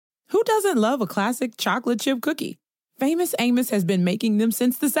Who doesn't love a classic chocolate chip cookie? Famous Amos has been making them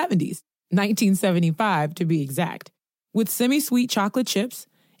since the 70s, 1975 to be exact. With semi-sweet chocolate chips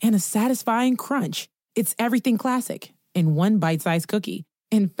and a satisfying crunch, it's everything classic in one bite-sized cookie,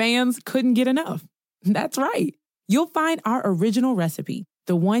 and fans couldn't get enough. That's right. You'll find our original recipe,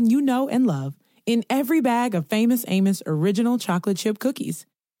 the one you know and love, in every bag of Famous Amos original chocolate chip cookies.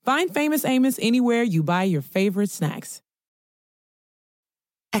 Find Famous Amos anywhere you buy your favorite snacks.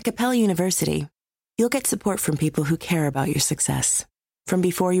 At Capella University, you'll get support from people who care about your success. From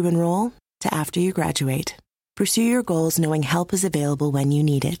before you enroll to after you graduate, pursue your goals knowing help is available when you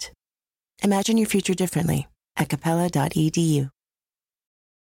need it. Imagine your future differently at capella.edu.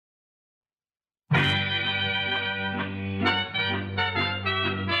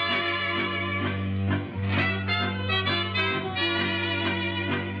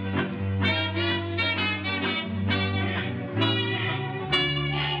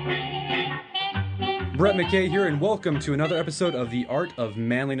 Brett McKay here, and welcome to another episode of the Art of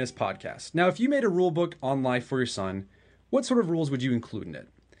Manliness podcast. Now, if you made a rule book on life for your son, what sort of rules would you include in it?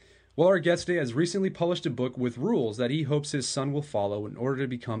 Well, our guest today has recently published a book with rules that he hopes his son will follow in order to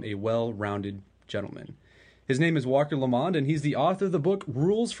become a well-rounded gentleman. His name is Walker Lamond, and he's the author of the book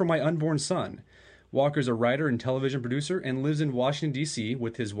Rules for My Unborn Son. Walker's a writer and television producer and lives in Washington, D.C.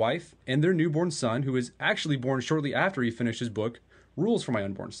 with his wife and their newborn son, who is actually born shortly after he finished his book, Rules for My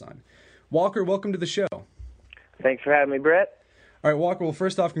Unborn Son. Walker, welcome to the show. Thanks for having me, Brett. All right, Walker, well,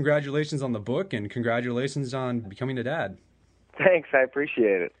 first off, congratulations on the book and congratulations on becoming a dad. Thanks, I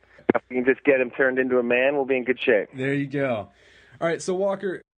appreciate it. If we can just get him turned into a man, we'll be in good shape. There you go. All right, so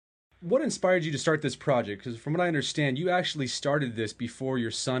Walker, what inspired you to start this project? Because from what I understand, you actually started this before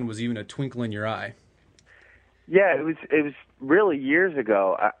your son was even a twinkle in your eye. Yeah, it was really years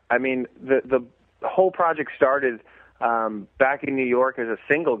ago. I mean, the whole project started back in New York as a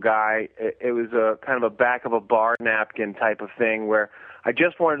single guy. It was a kind of a back of a bar napkin type of thing where I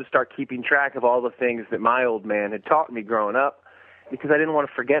just wanted to start keeping track of all the things that my old man had taught me growing up because I didn't want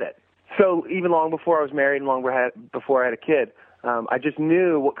to forget it. So even long before I was married and long before I had a kid, I just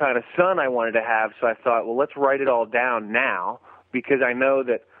knew what kind of son I wanted to have. So I thought, well, let's write it all down now because I know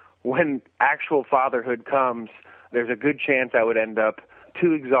that when actual fatherhood comes, there's a good chance I would end up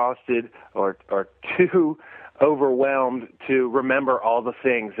too exhausted or too overwhelmed to remember all the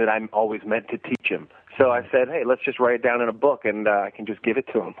things that I'm always meant to teach him. So I said, hey, let's just write it down in a book, and I can just give it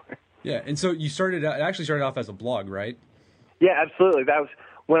to him. Yeah, and so you it actually started off as a blog, right? Yeah, absolutely. That was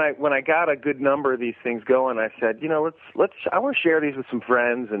when I got a good number of these things going. I said, let's. I want to share these with some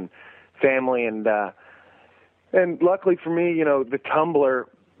friends and family, and luckily for me, the Tumblr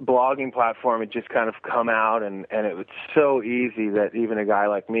blogging platform had just kind of come out, and it was so easy that even a guy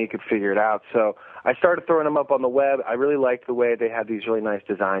like me could figure it out. So I started throwing them up on the web. I really liked the way they had these really nice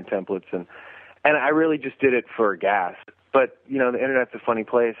design templates, and I really just did it for gas. But, the internet's a funny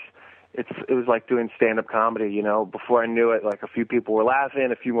place. It was like doing stand-up comedy, Before I knew it, like a few people were laughing,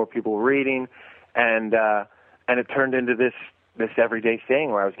 a few more people were reading, and it turned into this everyday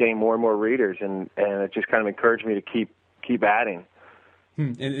thing where I was getting more and more readers, and it just kind of encouraged me to keep adding.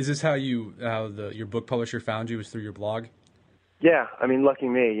 And is this how your book publisher found you, was through your blog? Yeah, I mean, lucky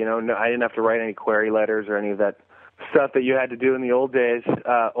me, no, I didn't have to write any query letters or any of that stuff that you had to do in the old days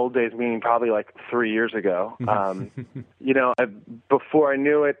meaning probably like 3 years ago. Before I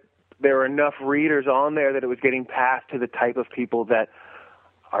knew it, there were enough readers on there that it was getting passed to the type of people that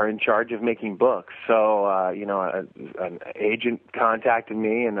are in charge of making books. So, an agent contacted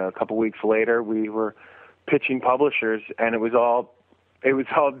me, and a couple weeks later we were pitching publishers, and it was all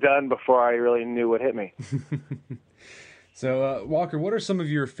done before I really knew what hit me. So, Walker, what are some of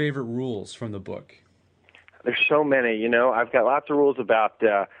your favorite rules from the book? There's so many. I've got lots of rules about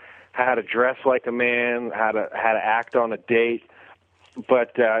how to dress like a man, how to act on a date.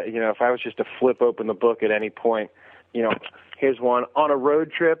 But if I was just to flip open the book at any point, here's one: on a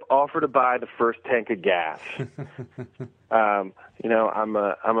road trip, offer to buy the first tank of gas. I'm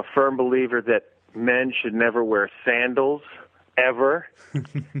a firm believer that men should never wear sandals ever.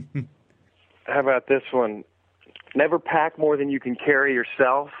 How about this one? Never pack more than you can carry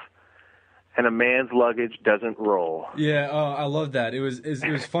yourself, and a man's luggage doesn't roll. Yeah, I love that. It was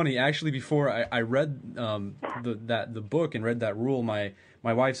funny. Actually, before I read the book and read that rule, my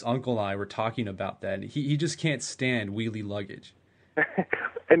wife's uncle and I were talking about that. He just can't stand wheelie luggage.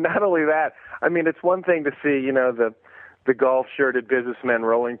 And not only that, I mean, it's one thing to see, the golf-shirted businessmen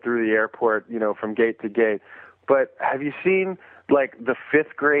rolling through the airport, from gate to gate. But have you seen, like, the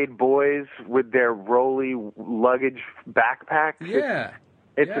fifth-grade boys with their rolly luggage backpacks? Yeah.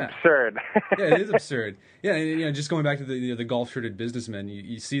 It's absurd. Yeah, it is absurd. Yeah, and, just going back to the golf-shirted businessmen,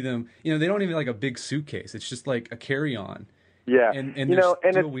 you see them, they don't even like a big suitcase. It's just like a carry-on. Yeah. And they're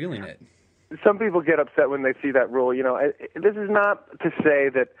still wheeling it. Some people get upset when they see that rule. This is not to say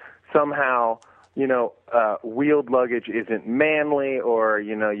that somehow, wheeled luggage isn't manly or,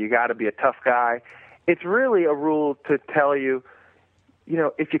 you got to be a tough guy. It's really a rule to tell you,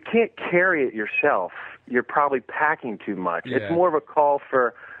 if you can't carry it yourself, you're probably packing too much. Yeah. It's more of a call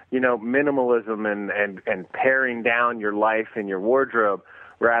for, minimalism and paring down your life and your wardrobe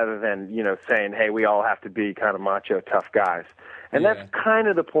rather than, saying, hey, we all have to be kind of macho, tough guys. And that's kind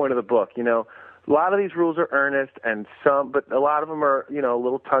of the point of the book. A lot of these rules are earnest but a lot of them are, a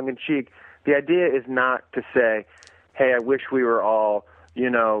little tongue in cheek. The idea is not to say, hey, I wish we were all,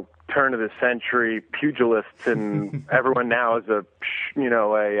 turn of the century pugilists and everyone now is a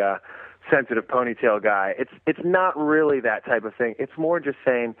sensitive ponytail guy. It's not really that type of thing. It's more just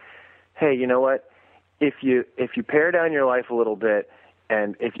saying, hey, you know what? If you pare down your life a little bit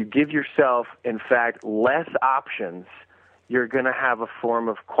and if you give yourself, in fact, less options, you're going to have a form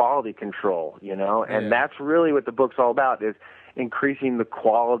of quality control, and that's really what the book's all about, is increasing the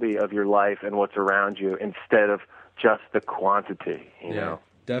quality of your life and what's around you instead of just the quantity, you know?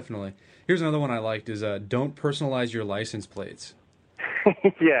 Definitely. Here's another one I liked is don't personalize your license plates.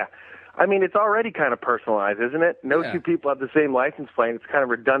 Yeah. I mean, it's already kind of personalized, isn't it? No two people have the same license plate. It's kind of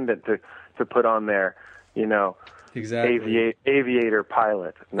redundant to put on there, Exactly. Aviator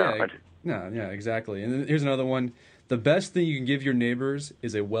pilot. Yeah, exactly. And then here's another one. The best thing you can give your neighbors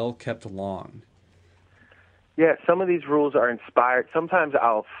is a well-kept lawn. Yeah, some of these rules are inspired. Sometimes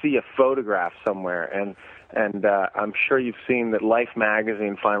I'll see a photograph somewhere, and I'm sure you've seen that Life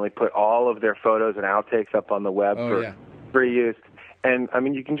magazine finally put all of their photos and outtakes up on the web for free use. And, I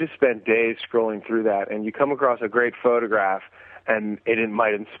mean, you can just spend days scrolling through that, and you come across a great photograph, and it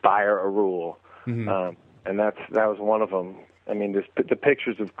might inspire a rule. Mm-hmm. And that was one of them. I mean, the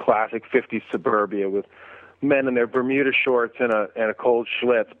pictures of classic 50s suburbia with men in their Bermuda shorts and a cold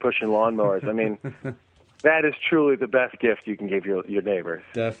Schlitz pushing lawnmowers. I mean, that is truly the best gift you can give your neighbors.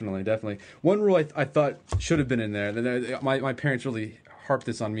 Definitely. One rule I thought should have been in there, my parents really harped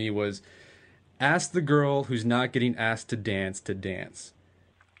this on me, was ask the girl who's not getting asked to dance.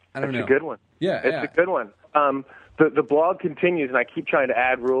 I don't know. It's a good one. Yeah. It's a good one. The blog continues, and I keep trying to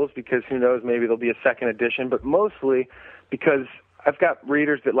add rules because who knows, maybe there'll be a second edition, but mostly because I've got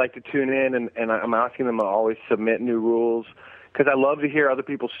readers that like to tune in, and I'm asking them to always submit new rules because I love to hear other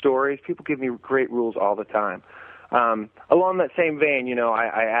people's stories. People give me great rules all the time. Along that same vein,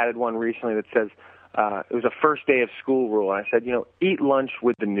 I added one recently that says it was a first day of school rule. And I said, eat lunch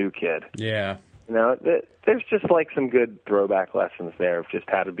with the new kid. Yeah. There's just like some good throwback lessons there of just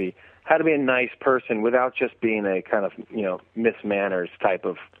how to be a nice person without just being a kind of, Miss Manners type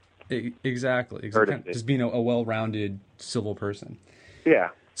of. Exactly. Just being a well-rounded civil person. Yeah.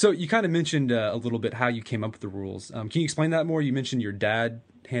 So you kind of mentioned a little bit how you came up with the rules. Can you explain that more? You mentioned your dad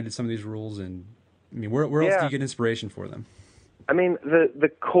handed some of these rules, and I mean, where else do you get inspiration for them? I mean, the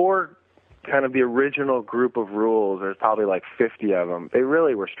core kind of the original group of rules, there's probably like 50 of them. They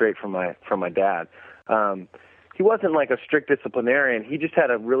really were straight from my dad. He wasn't like a strict disciplinarian. He just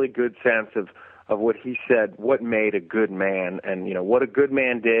had a really good sense of what he said, what made a good man, and what a good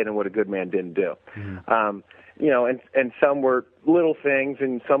man did and what a good man didn't do. Mm-hmm. And some were little things,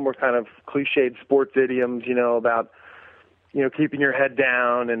 and some were kind of cliched sports idioms, about keeping your head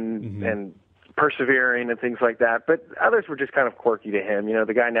down and persevering and things like that. But others were just kind of quirky to him.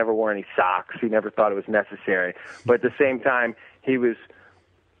 The guy never wore any socks. He never thought it was necessary. But at the same time, he was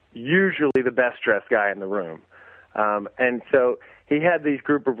usually the best dressed guy in the room. And so he had these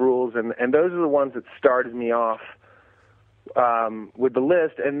group of rules, and those are the ones that started me off with the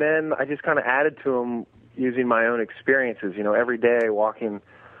list. And then I just kind of added to them using my own experiences. Every day walking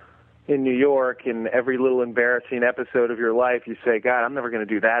in New York, and every little embarrassing episode of your life, you say, God, I'm never going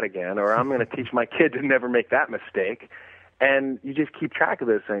to do that again, or I'm going to teach my kid to never make that mistake. And you just keep track of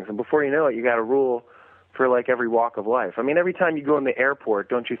those things. And before you know it, you got a rule for like every walk of life. I mean, every time you go in the airport,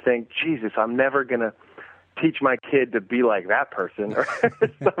 don't you think, Jesus, I'm never going to teach my kid to be like that person or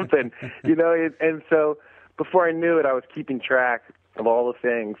something, And so before I knew it, I was keeping track of all the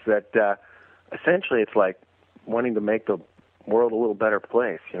things that essentially it's like wanting to make the world a little better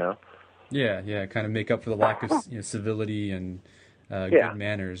place, Yeah, kind of make up for the lack of civility and good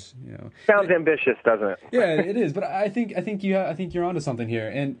manners. Sounds ambitious, doesn't it? Yeah, it is. But I think you're onto something here,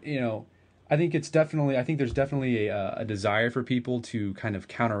 and I think there's definitely a desire for people to kind of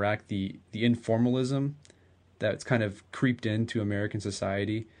counteract the informalism that's kind of creeped into American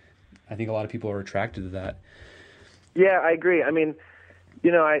society. I think a lot of people are attracted to that. Yeah, I agree. I mean,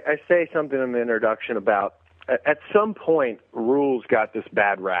 I say something in the introduction about at some point rules got this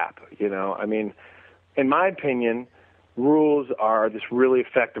bad rap. I mean, in my opinion, rules are this really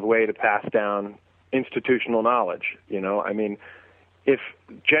effective way to pass down institutional knowledge. I mean, if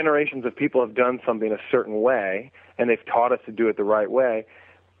generations of people have done something a certain way and they've taught us to do it the right way,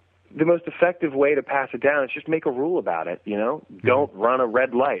 the most effective way to pass it down is just make a rule about it. Don't run a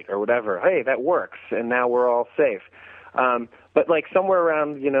red light or whatever. Hey, that works, and now we're all safe. But like somewhere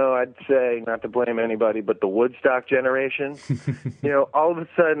around, I'd say, not to blame anybody, but the Woodstock generation, all of a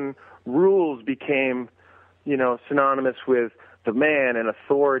sudden rules became, synonymous with the man and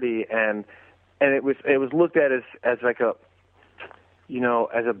authority, and it was looked at as like a,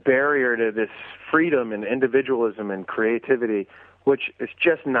 as a barrier to this freedom and individualism and creativity, which is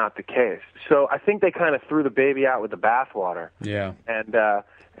just not the case. So I think they kind of threw the baby out with the bathwater. Yeah.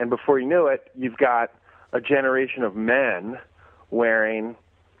 And before you knew it, you've got a generation of men wearing,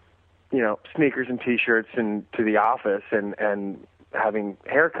 sneakers and T-shirts and to the office and having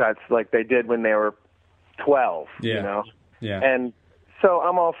haircuts like they did when they were 12. Yeah. Yeah. And so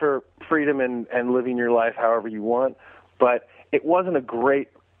I'm all for freedom and living your life however you want, but it wasn't a great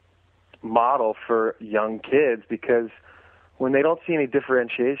model for young kids because when they don't see any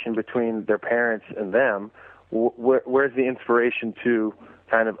differentiation between their parents and them, where's the inspiration to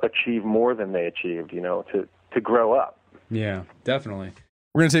kind of achieve more than they achieved, to grow up? Yeah, definitely.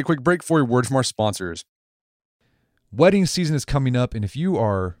 We're going to take a quick break for a word from our sponsors. Wedding season is coming up, and if you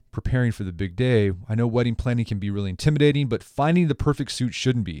are preparing for the big day, I know wedding planning can be really intimidating, but finding the perfect suit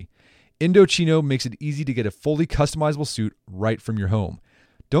shouldn't be. Indochino makes it easy to get a fully customizable suit right from your home.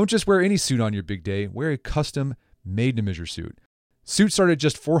 Don't just wear any suit on your big day, wear a custom made-to-measure suit. Suits start at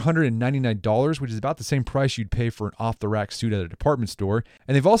just $499, which is about the same price you'd pay for an off-the-rack suit at a department store.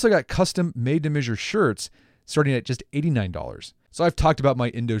 And they've also got custom made-to-measure shirts starting at just $89. So I've talked about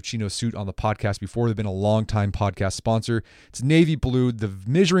my Indochino suit on the podcast before. They've been a long-time podcast sponsor. It's navy blue. The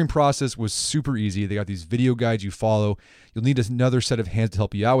measuring process was super easy. They got these video guides you follow. You'll need another set of hands to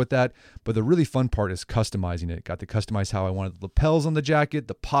help you out with that. But the really fun part is customizing it. Got to customize how I wanted the lapels on the jacket,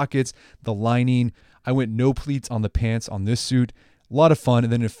 the pockets, the lining. I went no pleats on the pants on this suit. A lot of fun.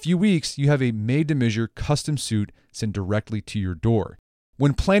 And then in a few weeks, you have a made-to-measure custom suit sent directly to your door.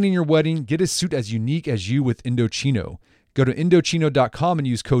 When planning your wedding, get a suit as unique as you with Indochino. Go to Indochino.com and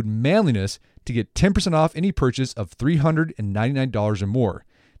use code manliness to get 10% off any purchase of $399 or more.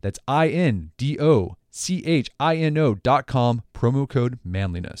 That's INDOCHINO.com, promo code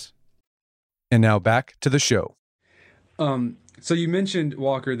manliness. And now back to the show. So you mentioned,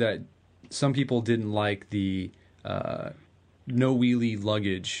 Walker, that some people didn't like the no wheelie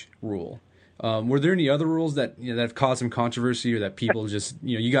luggage rule. Were there any other rules that that have caused some controversy, or that people just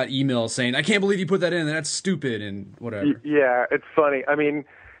you got emails saying, "I can't believe you put that in. That's stupid," and whatever? Yeah, it's funny. I mean,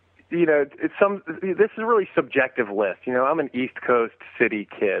 this is a really subjective list. I'm an East Coast city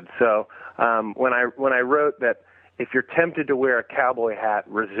kid, so when I wrote that if you're tempted to wear a cowboy hat,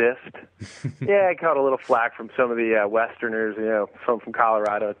 resist. I caught a little flack from some of the Westerners, from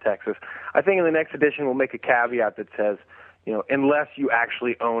Colorado, Texas. I think in the next edition we'll make a caveat that says, unless you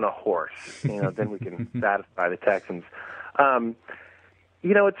actually own a horse, then we can satisfy the Texans.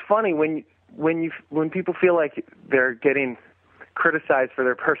 It's funny when people feel like they're getting criticized for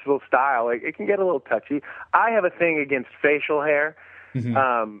their personal style, it can get a little touchy. I have a thing against facial hair.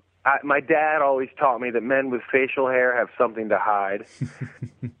 Mm-hmm. My dad always taught me that men with facial hair have something to hide.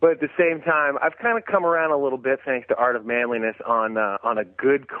 But at the same time, I've kind of come around a little bit, thanks to Art of Manliness, on a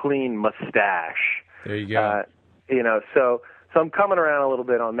good, clean mustache. There you go. So I'm coming around a little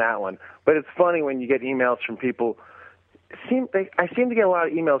bit on that one. But it's funny when you get emails from people. I seem to get a lot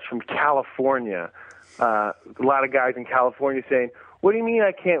of emails from California. A lot of guys in California saying, "What do you mean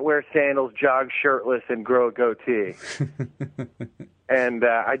I can't wear sandals, jog shirtless, and grow a goatee?" And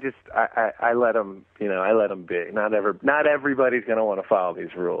I let them, I let them be. Not everybody's going to want to follow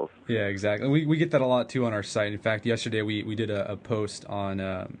these rules. Yeah, exactly. We get that a lot too on our site. In fact, yesterday we did a post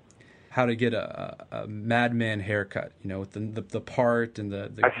on how to get a madman haircut. With the part and the.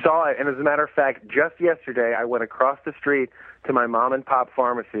 I saw it, and as a matter of fact, just yesterday I went across the street to my mom and pop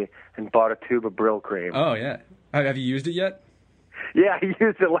pharmacy and bought a tube of Brill cream. Oh yeah, have you used it yet? Yeah, I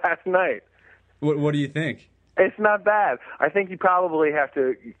used it last night. What do you think? It's not bad. I think you probably have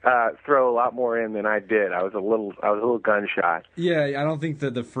to throw a lot more in than I did. I was a little gun shy. Yeah, I don't think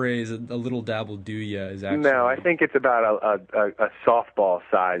that the phrase "a little dab will do ya" is actually. No, I think it's about a softball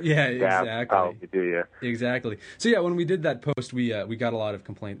size. Yeah, dab exactly. Probably do ya. Exactly. So yeah, when we did that post, we got a lot of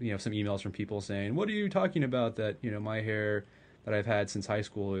complaints. Some emails from people saying, "What are you talking about? That my hair that I've had since high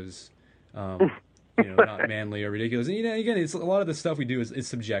school is." not manly or ridiculous. And, again, it's a lot of the stuff we do is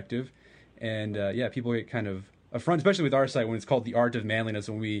subjective, and people get kind of affronted, especially with our site when it's called The Art of Manliness.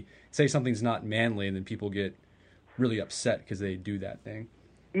 When we say something's not manly, and then people get really upset because they do that thing.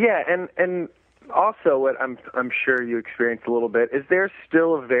 Yeah, and also what I'm sure you experienced a little bit is there's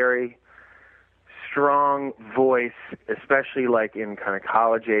still a very strong voice, especially like in kind of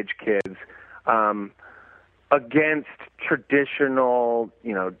college age kids, against traditional,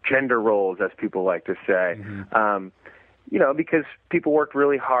 gender roles, as people like to say. Mm-hmm. Because people worked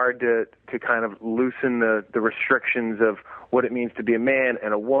really hard to kind of loosen the restrictions of what it means to be a man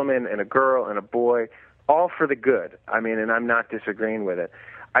and a woman and a girl and a boy, all for the good. I mean, and I'm not disagreeing with it.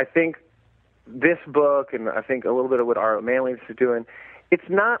 I think this book, and I think a little bit of what Art Manliness is doing, it's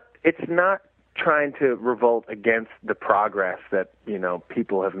not trying to revolt against the progress that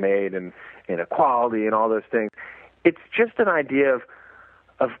people have made and inequality and all those things. It's just an idea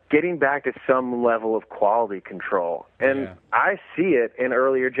of getting back to some level of quality control. And I see it in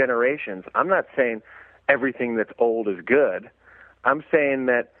earlier generations. I'm not saying everything that's old is good. I'm saying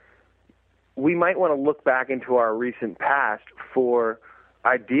that we might want to look back into our recent past for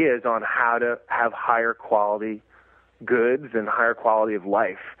ideas on how to have higher quality goods and higher quality of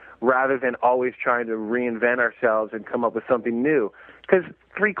life, rather than always trying to reinvent ourselves and come up with something new. Because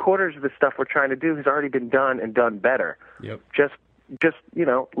 3/4 of the stuff we're trying to do has already been done and done better. Yep. Just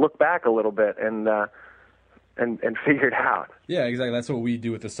look back a little bit and figure it out. Yeah, exactly. That's what we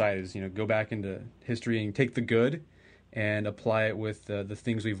do with the site is, go back into history and take the good and apply it with the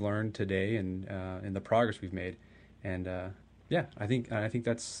things we've learned today and the progress we've made. And I think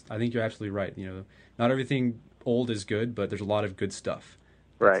you're absolutely right. Not everything old is good, but there's a lot of good stuff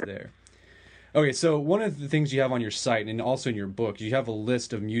that's there. Okay, so one of the things you have on your site and also in your book, you have a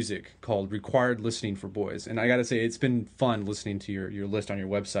list of music called Required Listening for Boys. And I got to say, it's been fun listening to your list on your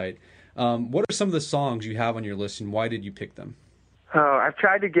website. What are some of the songs you have on your list, and why did you pick them? Oh, I've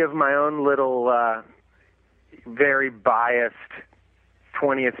tried to give my own little, very biased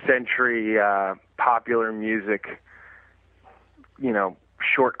 20th century popular music,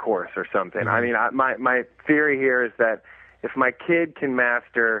 short course or something. Mm-hmm. I mean, my theory here is that if my kid can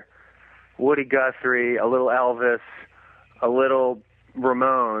master Woody Guthrie, a little Elvis, a little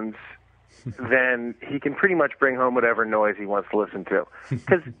Ramones, then he can pretty much bring home whatever noise he wants to listen to.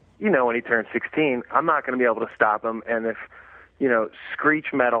 Because, when he turns 16, I'm not going to be able to stop him. And if,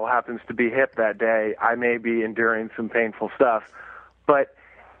 screech metal happens to be hip that day, I may be enduring some painful stuff. But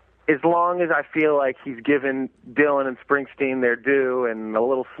as long as I feel like he's given Dylan and Springsteen their due and a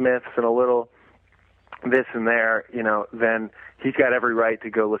little Smiths and a little this and there, then he's got every right to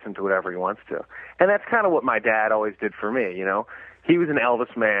go listen to whatever he wants to. And that's kind of what my dad always did for me, He was an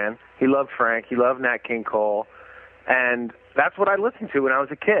Elvis man. He loved Frank. He loved Nat King Cole. And that's what I listened to when I was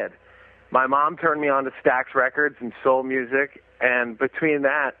a kid. My mom turned me on to Stax Records and soul music. And between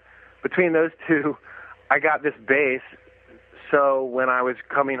those two, I got this base. So when I was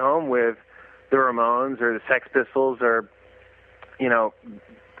coming home with the Ramones or the Sex Pistols or,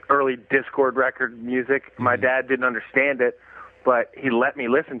 early Discord record music, my dad didn't understand it, but he let me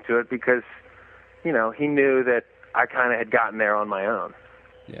listen to it because, he knew that I kind of had gotten there on my own.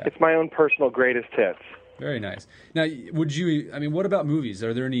 Yeah. It's my own personal greatest hits. Very nice. Now, what about movies?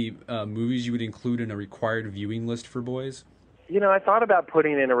 Are there any movies you would include in a required viewing list for boys? I thought about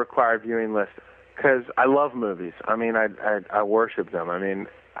putting in a required viewing list because I love movies. I worship them.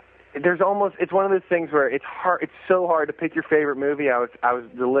 It's one of those things where it's so hard to pick your favorite movie.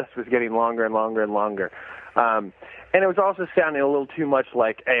 The list was getting longer and longer and longer. And it was also sounding a little too much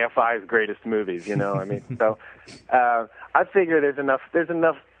like AFI's greatest movies, So I figure there's enough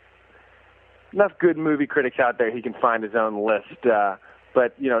good movie critics out there he can find his own list.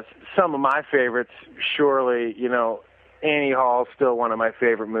 But some of my favorites, surely, Annie Hall's still one of my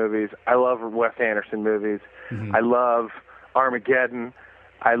favorite movies. I love Wes Anderson movies. Mm-hmm. I love Armageddon.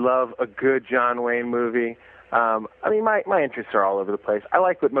 I love a good John Wayne movie. My interests are all over the place. I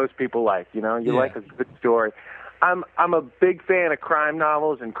like what most people like. Like a good story. I'm a big fan of crime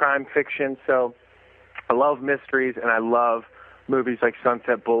novels and crime fiction, so I love mysteries and I love movies like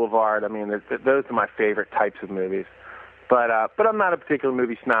Sunset Boulevard. Those are my favorite types of movies. But I'm not a particular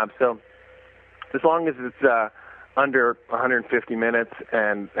movie snob, so as long as it's under 150 minutes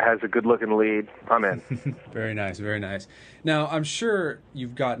and has a good-looking lead, I'm in. Very nice, very nice. Now, I'm sure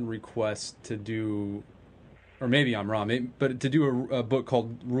you've gotten requests to do, or maybe I'm wrong, but to do a book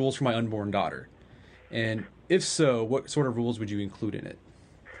called Rules for My Unborn Daughter. And if so, what sort of rules would you include in it?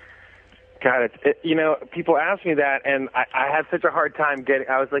 God, people ask me that, and I had such a hard time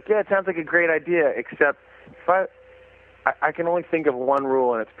I was like, yeah, it sounds like a great idea, except I can only think of one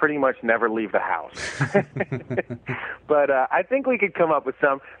rule, and it's pretty much never leave the house. But I think we could come up with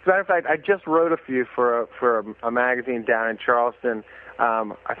some. As a matter of fact, I just wrote a few for a magazine down in Charleston.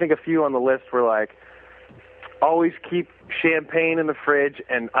 I think a few on the list were like, always keep champagne in the fridge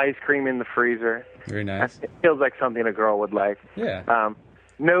and ice cream in the freezer. Very nice. It feels like something a girl would like. Yeah.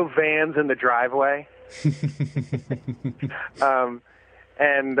 No vans in the driveway.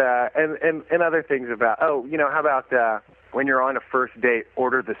 And other things about, how about when you're on a first date,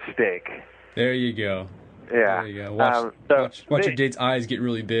 order the steak. There you go. Yeah. There you go. Watch your date's eyes get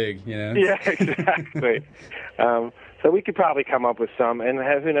really big, you know? Yeah, exactly. So we could probably come up with some, and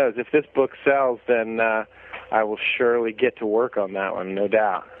who knows, if this book sells, then I will surely get to work on that one, no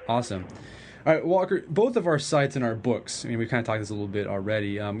doubt. Awesome. All right, Walker, both of our sites and our books, I mean, we kind of talked this a little bit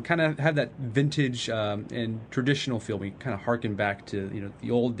already, kind of have that vintage and traditional feel. We kind of harken back to,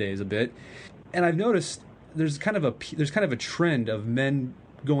 the old days a bit. And I've noticed there's kind of a trend of men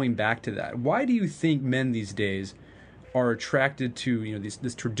going back to that. Why do you think men these days are attracted to,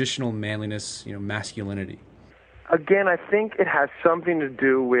 this traditional manliness, masculinity? Again, I think it has something to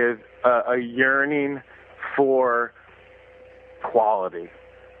do with a yearning for quality.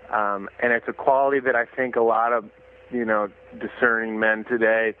 And it's a quality that I think a lot of, discerning men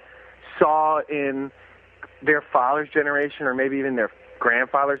today saw in their father's generation or maybe even their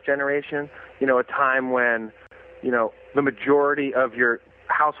grandfather's generation, a time when, the majority of your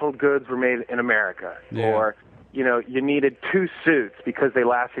household goods were made in America. Yeah. Or, you needed 2 suits because they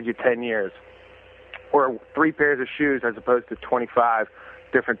lasted you 10 years. Or 3 pairs of shoes as opposed to 25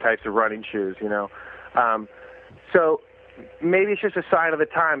 different types of running shoes, So maybe it's just a sign of the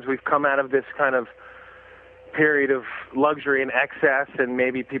times. We've come out of this kind of period of luxury and excess, and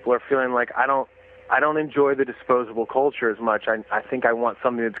maybe people are feeling like I don't enjoy the disposable culture as much. I think I want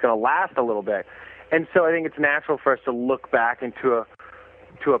something that's going to last a little bit. And so I think it's natural for us to look back into a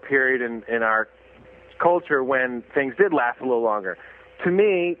period in our culture when things did last a little longer. To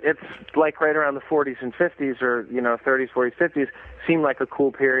me, it's like right around the 40s and 50s or, 30s, 40s, 50s seemed like a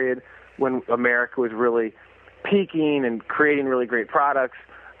cool period when America was really peaking and creating really great products.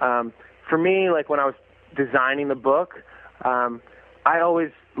 For me, like when I was designing the book, I always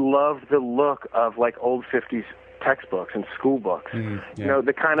loved the look of like old 50s textbooks and school books. Yeah.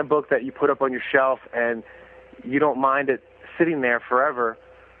 The kind of book that you put up on your shelf and you don't mind it sitting there forever.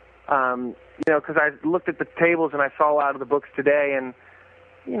 Because I looked at the tables and I saw a lot of the books today and,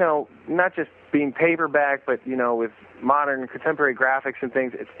 not just being paperback, but, with modern contemporary graphics and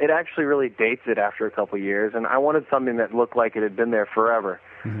things, it actually really dates it after a couple of years. And I wanted something that looked like it had been there forever.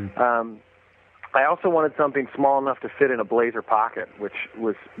 Mm-hmm. I also wanted something small enough to fit in a blazer pocket, which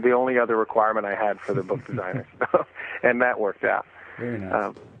was the only other requirement I had for the book designer. And that worked out. Very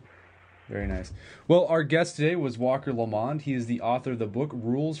nice. Very nice. Well, our guest today was Walker Lamond. He is the author of the book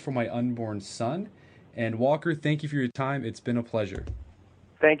Rules for My Unborn Son. And Walker, thank you for your time. It's been a pleasure.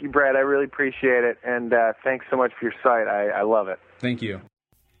 Thank you, Brad. I really appreciate it. And thanks so much for your site. I love it. Thank you.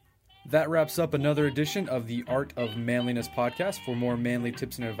 That wraps up another edition of the Art of Manliness podcast. For more manly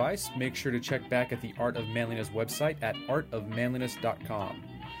tips and advice, make sure to check back at the Art of Manliness website at artofmanliness.com.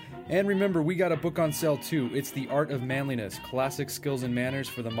 And remember, we got a book on sale too. It's The Art of Manliness, Classic Skills and Manners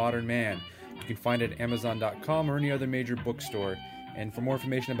for the Modern Man. You can find it at Amazon.com or any other major bookstore. And for more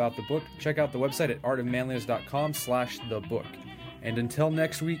information about the book, check out the website at artofmanliness.com/thebook. And until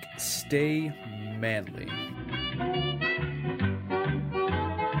next week, stay manly.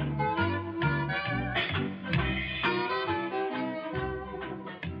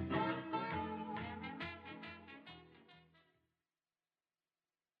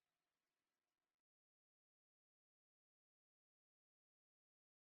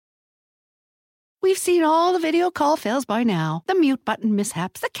 We've seen all the video call fails by now. The mute button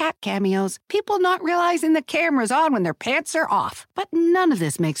mishaps, the cat cameos, people not realizing the camera's on when their pants are off. But none of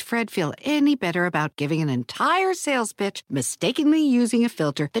this makes Fred feel any better about giving an entire sales pitch, mistakenly using a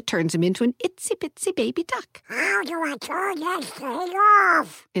filter that turns him into an itsy-bitsy baby duck. How do I turn that thing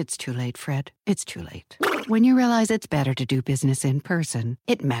off? It's too late, Fred. It's too late. When you realize it's better to do business in person,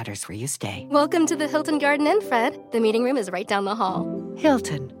 it matters where you stay. Welcome to the Hilton Garden Inn, Fred. The meeting room is right down the hall.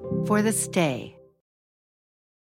 Hilton, for the stay.